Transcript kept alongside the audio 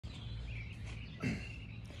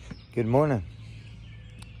Good morning.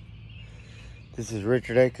 This is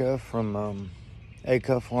Richard Acuff from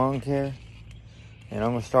Acuff Hauling, and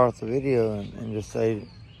I'm gonna start the video and just say,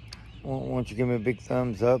 won't you give me a big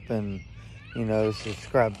thumbs up and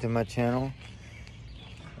subscribe to my channel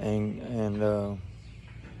and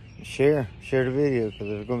share the video, because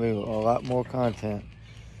there's gonna be a lot more content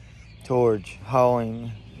towards hauling,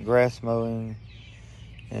 grass mowing,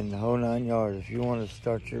 and the whole 9 yards. If you want to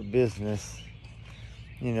start your business,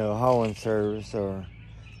 hauling service, or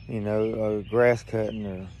or grass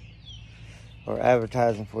cutting, or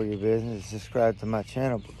advertising for your business, subscribe to my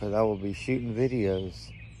channel, because I will be shooting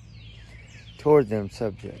videos toward them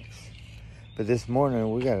subjects. But this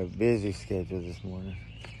morning we got a busy schedule. This morning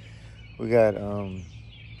we got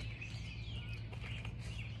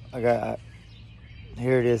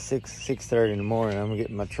here it is 6:30 in the morning. I'm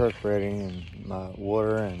getting my truck ready and my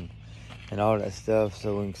water and all that stuff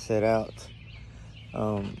so we can set out.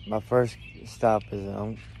 My first stop is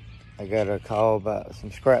I got a call about some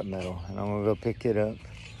scrap metal, and I'm gonna go pick it up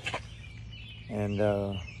and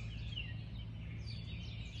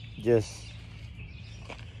just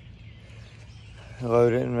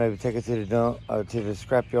load it and maybe take it to the dump or to the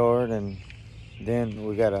scrap yard. And then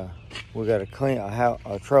we got a clean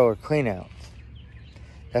a trailer clean out.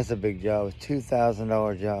 That's a big job. It's a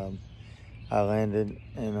 $2,000 job. I landed,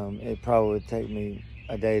 and it probably would take me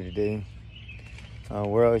a day to do.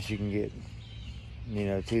 Where else you can get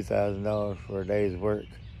 $2,000 for a day's work?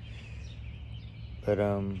 But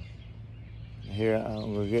here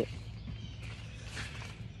I'm gonna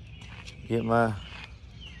get my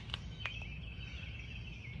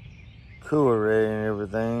cooler ready and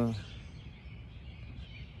everything.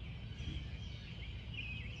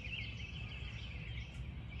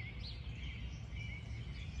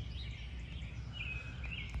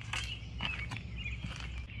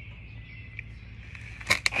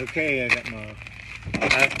 Okay, I got my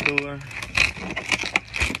ice cooler,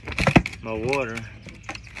 my water.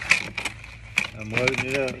 I'm loading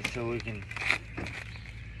it up so we can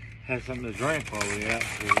have something to drink while we're out.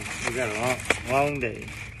 We got a long day.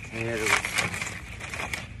 We had to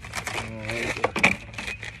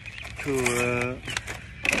cool up.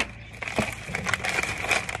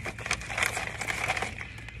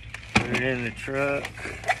 Put it in the truck.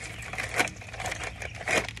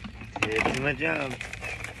 Head to my job.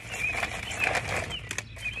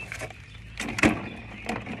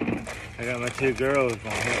 I got my two girls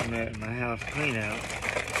gonna help me at my house clean out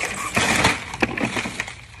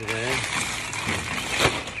today.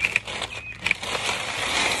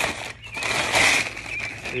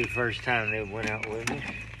 This is the first time they went out with me.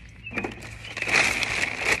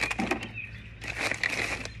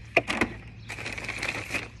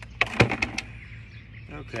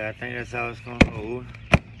 Okay, I think that's how it's gonna hold.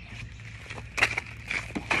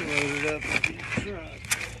 Load it up into the truck.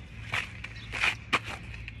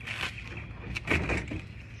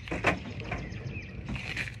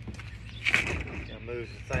 Move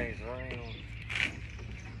some things around.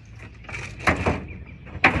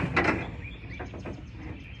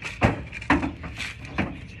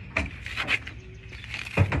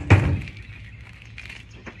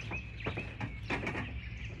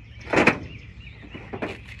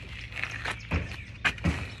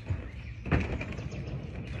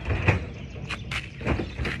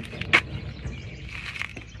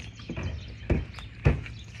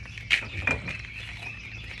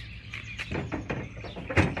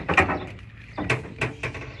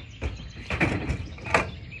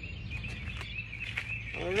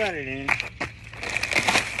 Got it in.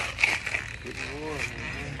 Good Lord,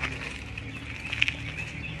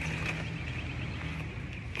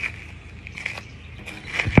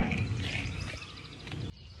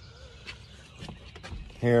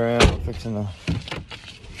 here I am fixing to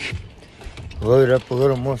load up a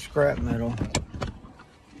little more scrap metal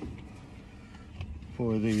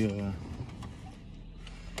for the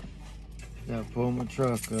gotta pull my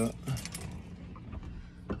truck up.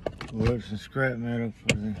 Load some scrap metal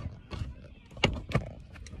for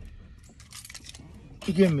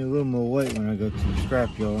to give me a little more weight when I go to the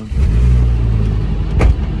scrap yard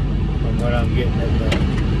from what I'm getting at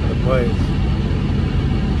the place.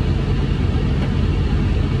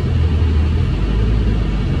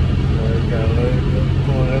 So I gotta load it up,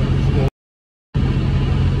 pull it up and stuff.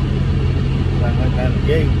 I went down the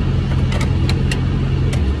gate.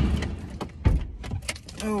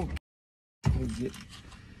 Oh,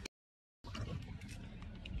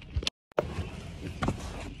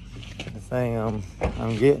 thing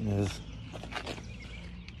I'm getting is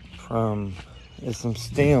some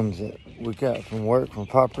stems that we got from work from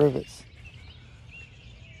pop rivets.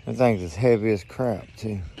 That thing's as heavy as crap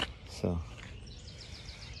too. So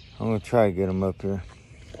I'm gonna try to get them up here.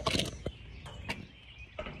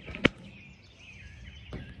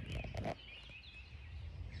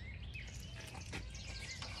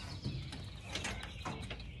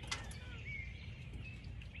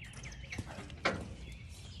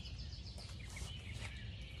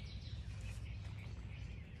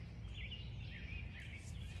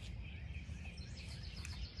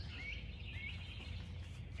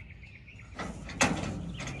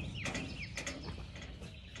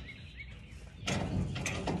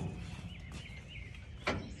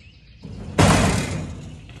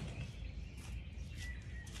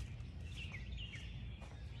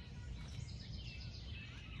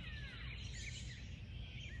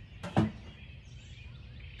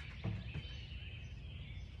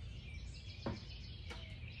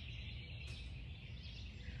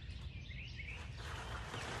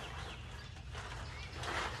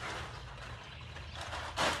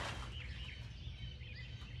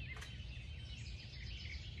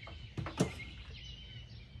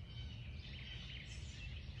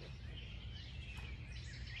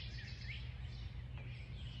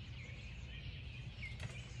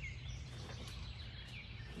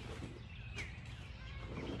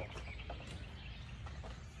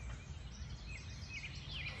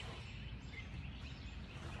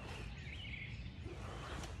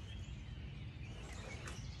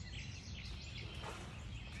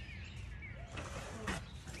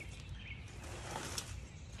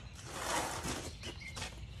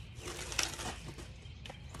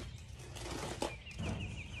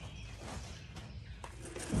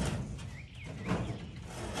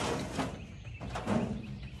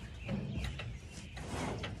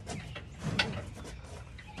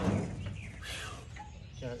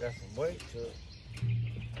 I got some weight to it.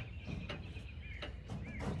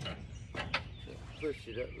 Just push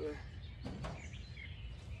it up there.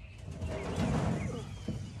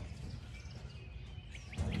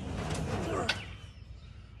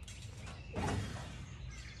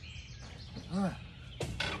 Alright.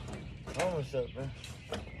 Almost up there.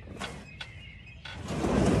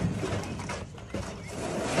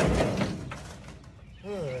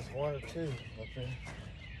 Oh, that's one or two up there.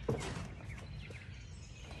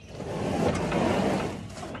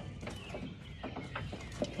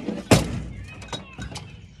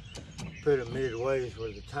 Put it midways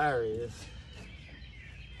where the tire is,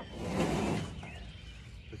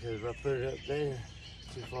 because if I put it up there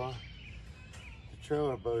too far, the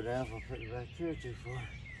trailer bow down. If I put it back here too far,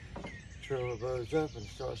 the trailer bows up and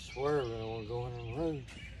starts swerving and won't go in the road.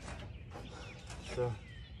 So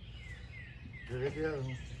here it goes.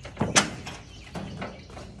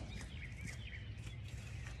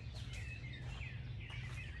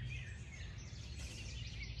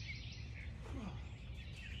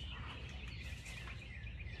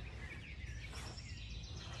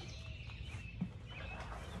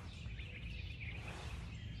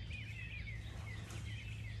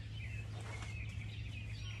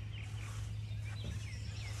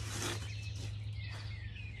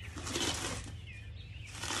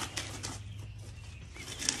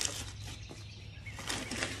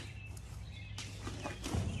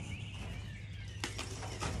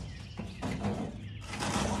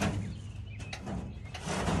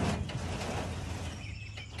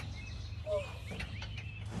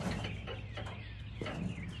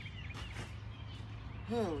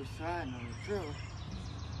 Oh, we're sliding on the trailer.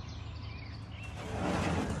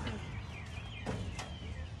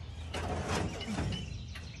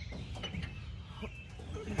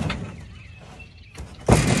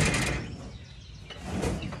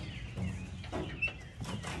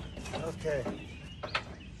 Okay.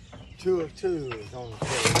 2 of 2 is on the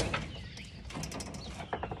trailer.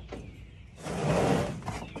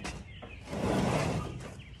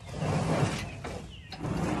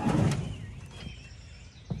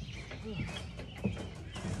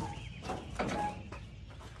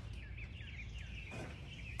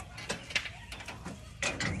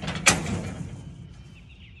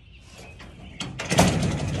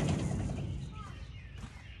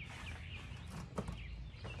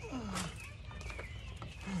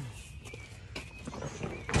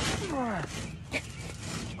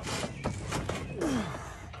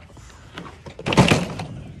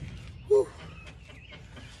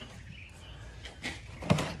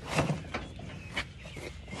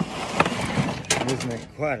 Isn't it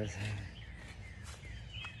quite as heavy?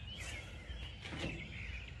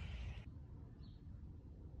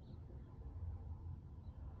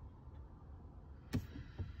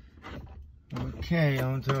 Okay,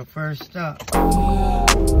 on to our first stop.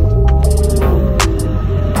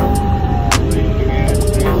 Gas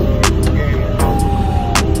station.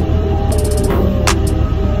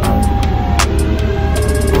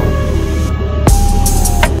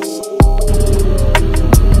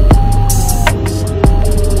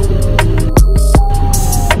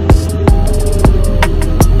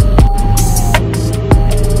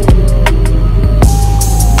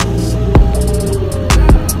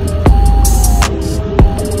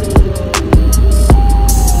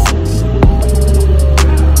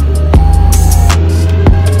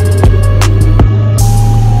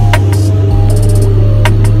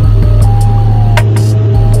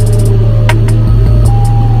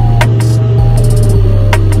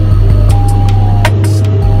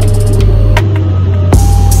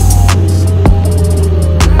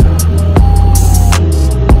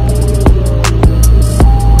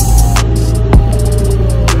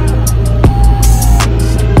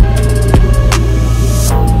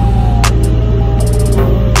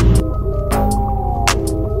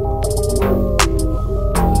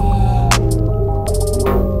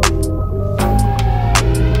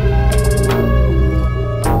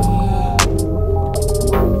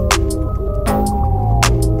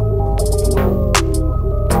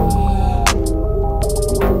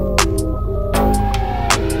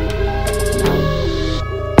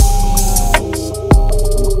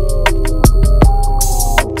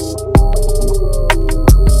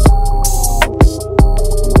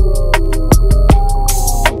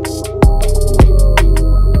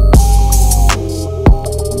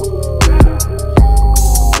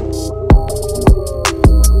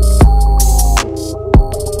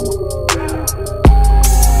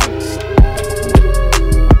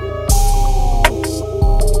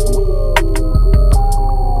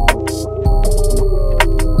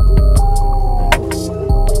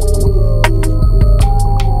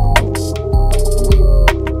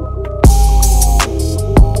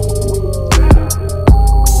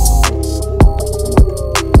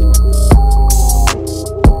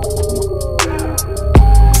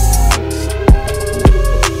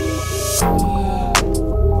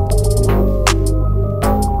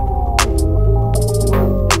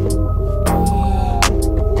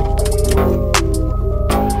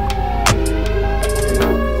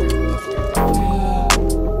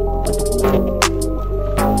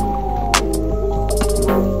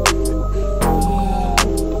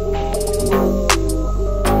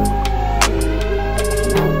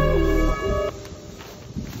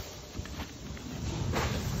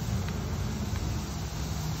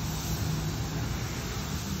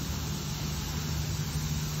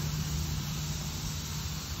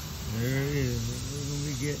 is what we're gonna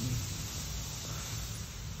be getting.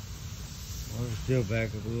 I'll still back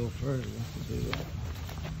up a little further to do that.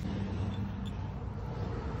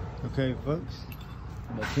 Okay, folks.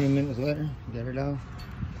 About 10 minutes later, got it off.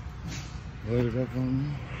 Loaded up on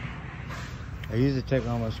me. I usually take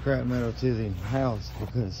all my scrap metal to the house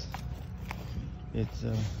because it's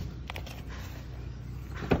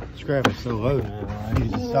scrap is so low now. I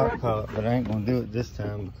usually stockpile it, but I ain't gonna do it this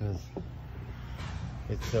time because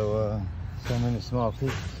it's so many small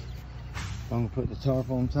pieces. I'm gonna put the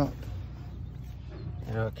tarp on top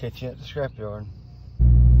and I'll catch you at the scrap yard.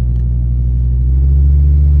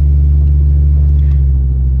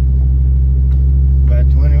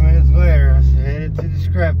 About 20 minutes later, I headed to the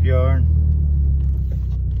scrap yard.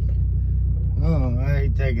 Oh, I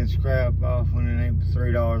hate taking scrap off when it ain't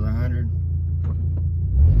 $3 a hundred.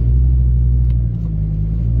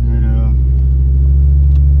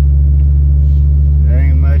 It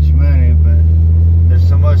ain't much money, but there's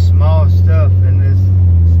so much small stuff in this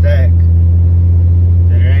stack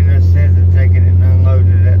that there ain't no sense in taking it and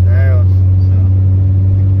unloading it at the house. So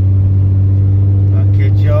I'll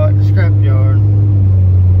catch y'all at the scrap yard.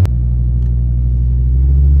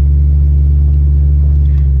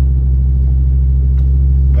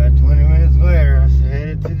 About 20 minutes later, I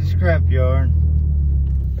headed to the scrap yard.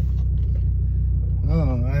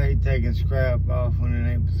 Oh, I hate taking scrap off when it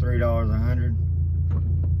ain't $3 a hundred.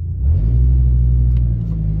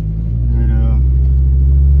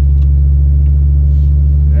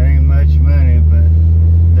 It ain't much money, but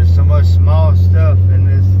there's so much small stuff in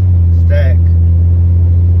this stack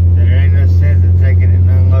that there ain't no sense in taking it and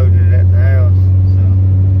unloading it at the house. So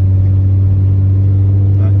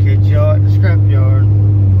I'll catch y'all at the scrap yard.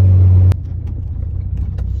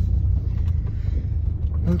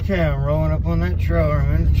 Okay, I'm rolling up on that trailer.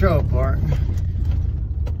 I'm in the trailer park.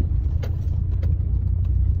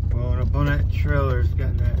 Rolling up on that trailer. It's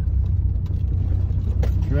got that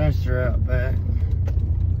dresser out back.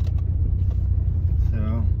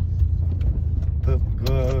 So, put the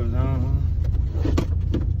gloves on.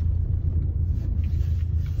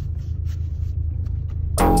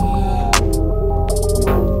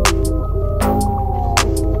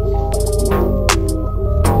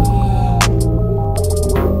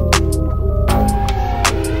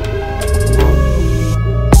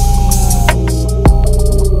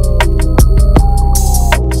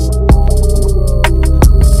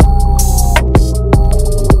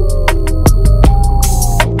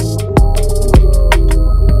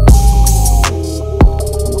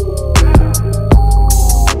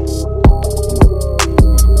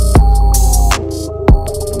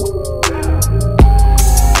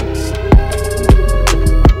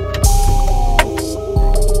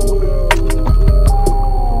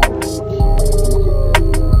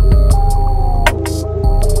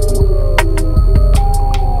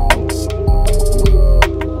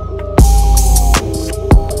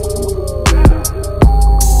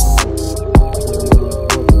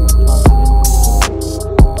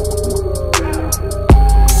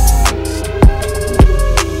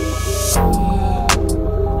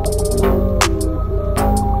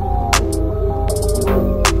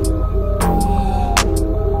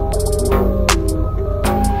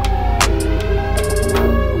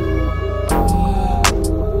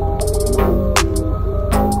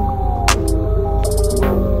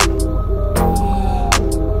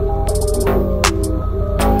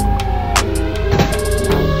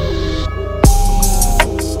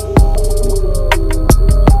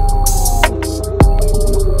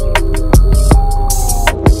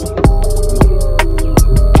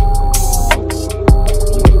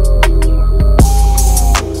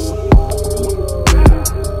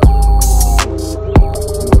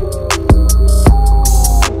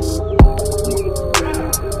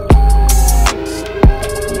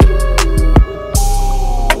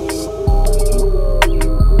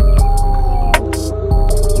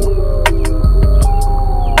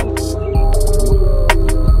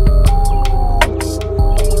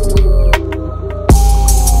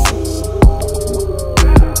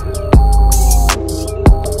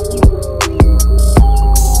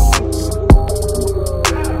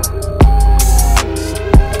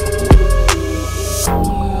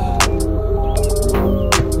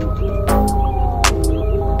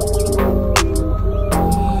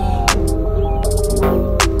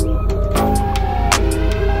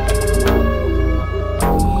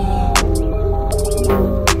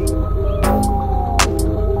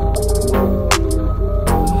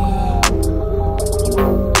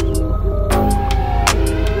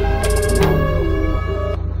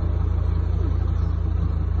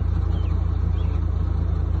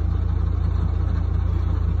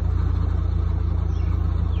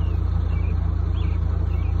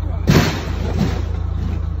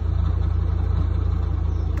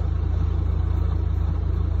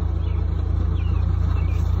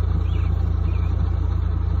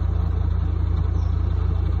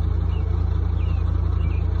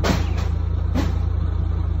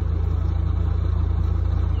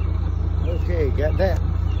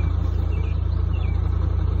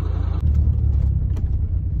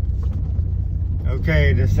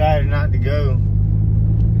 Okay, decided not to go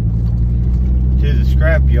to the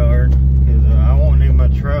scrap yard because I won't need my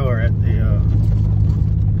trailer at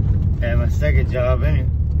my second job,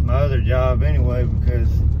 my other job anyway, because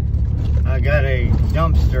I got a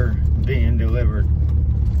dumpster being delivered,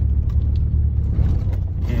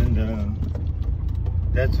 and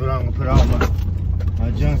that's what I'm gonna put all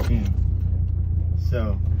my junk in.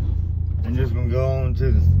 So I'm just gonna go on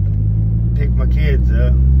to pick my kids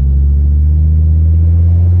up,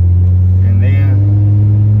 and then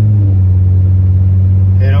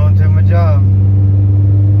head on to my job.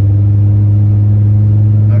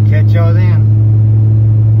 I'll catch y'all then.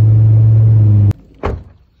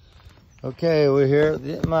 Okay, we're here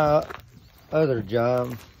at my other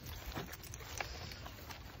job.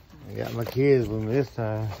 I got my kids with me this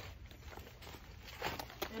time.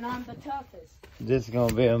 And I'm the toughest. This is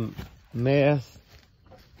gonna be a mess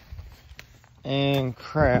and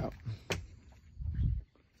crap.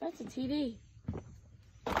 That's a TD.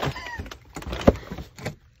 I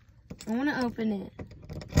want to open it.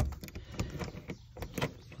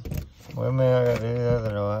 Wait a minute, I gotta do the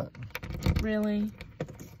other lot. Really?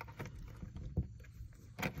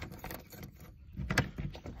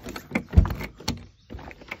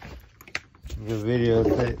 Good video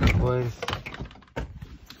take place.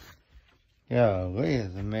 Yeah, look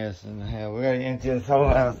at the mess in the house. We gotta empty this whole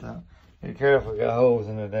house out. Be careful, got holes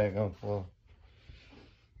in the daggone floor.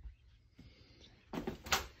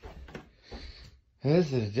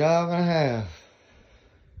 This is a job and a half.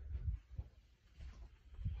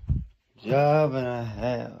 Job and a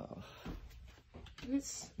half.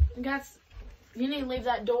 You need to leave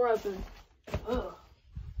that door open. Ugh.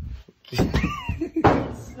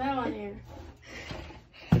 Smell in here.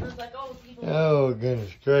 It's like old people. Oh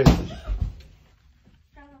goodness gracious.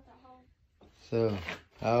 So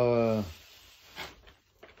I'll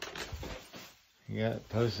you got it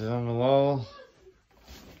posted on the wall.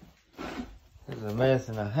 There's a mess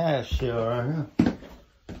and a half shell right here.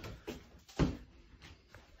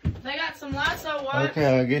 They got some Lysol wipes.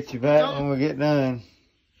 Okay, I'll get you back when we get done.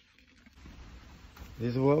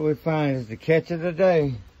 This is what we find is the catch of the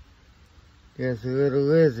day. Guess a little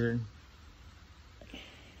lizard. Is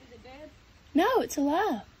it dead? No, it's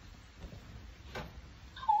alive.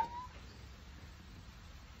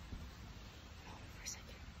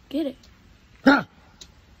 Get it. Huh.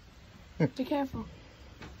 Be careful.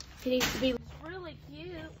 It needs to be really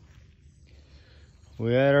cute.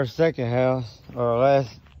 We at our second house, our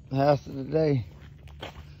last house of the day.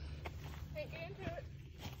 Hey, into it.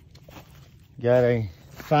 Got a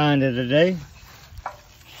find of the day.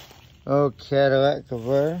 Old Cadillac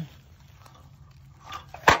converter.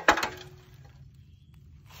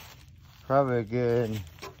 Probably a good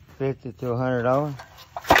 $50 to $100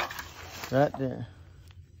 right there.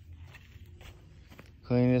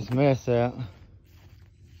 Clean this mess out.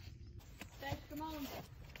 Come on.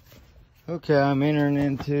 Okay, I'm entering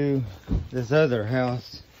into this other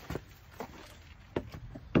house.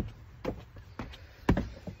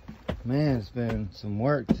 Man, it's been some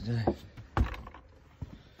work today.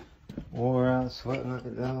 Wore out, sweating like a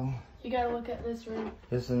dog. You gotta look at this room.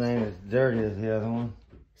 This one ain't as dirty as the other one.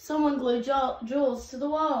 Someone glued jewels to the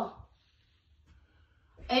wall.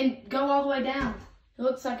 And go all the way down. It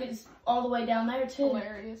looks like it's all the way down there too.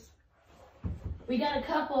 Hilarious. We got a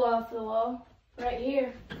couple off the wall right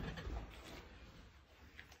here.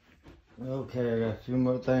 Okay, I got a few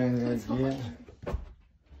more things I gotta get.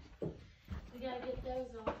 We gotta get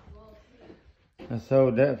those off the wall too. I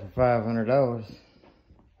sold that for $500.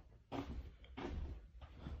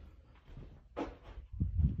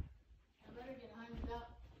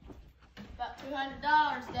 About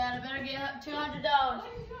 $200, Dad. I better get $200.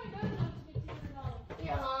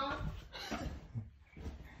 Yeah, Mom.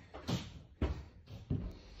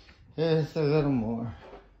 Just a little more.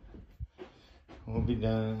 We'll be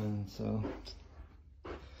done, so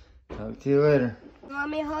talk to you later. You want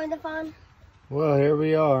me to hold the phone? Well, here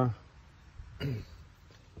we are.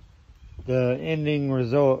 The ending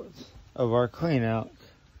results of our clean out.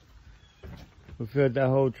 We filled that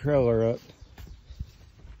whole trailer up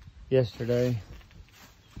yesterday,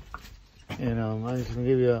 and I'm just gonna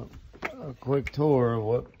give you a quick tour of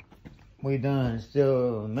what we done. It's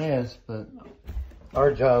still a mess, but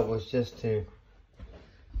our job was just to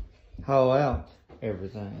haul out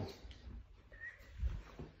everything.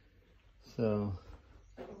 So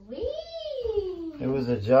it was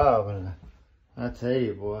a job, and I tell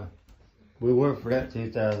you, boy, we worked for that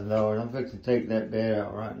 $2,000. I'm fixing to take that bed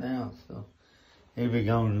out right now, so it'll be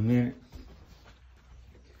gone in a minute.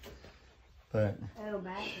 But it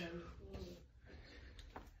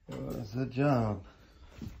was a job.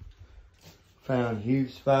 found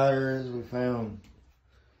huge spiders. We found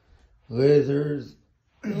lizards,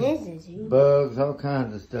 bugs, all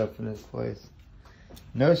kinds of stuff in this place.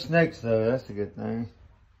 No snakes though, that's a good thing.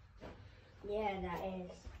 Yeah, that is.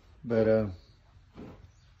 But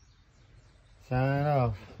sign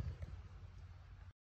off.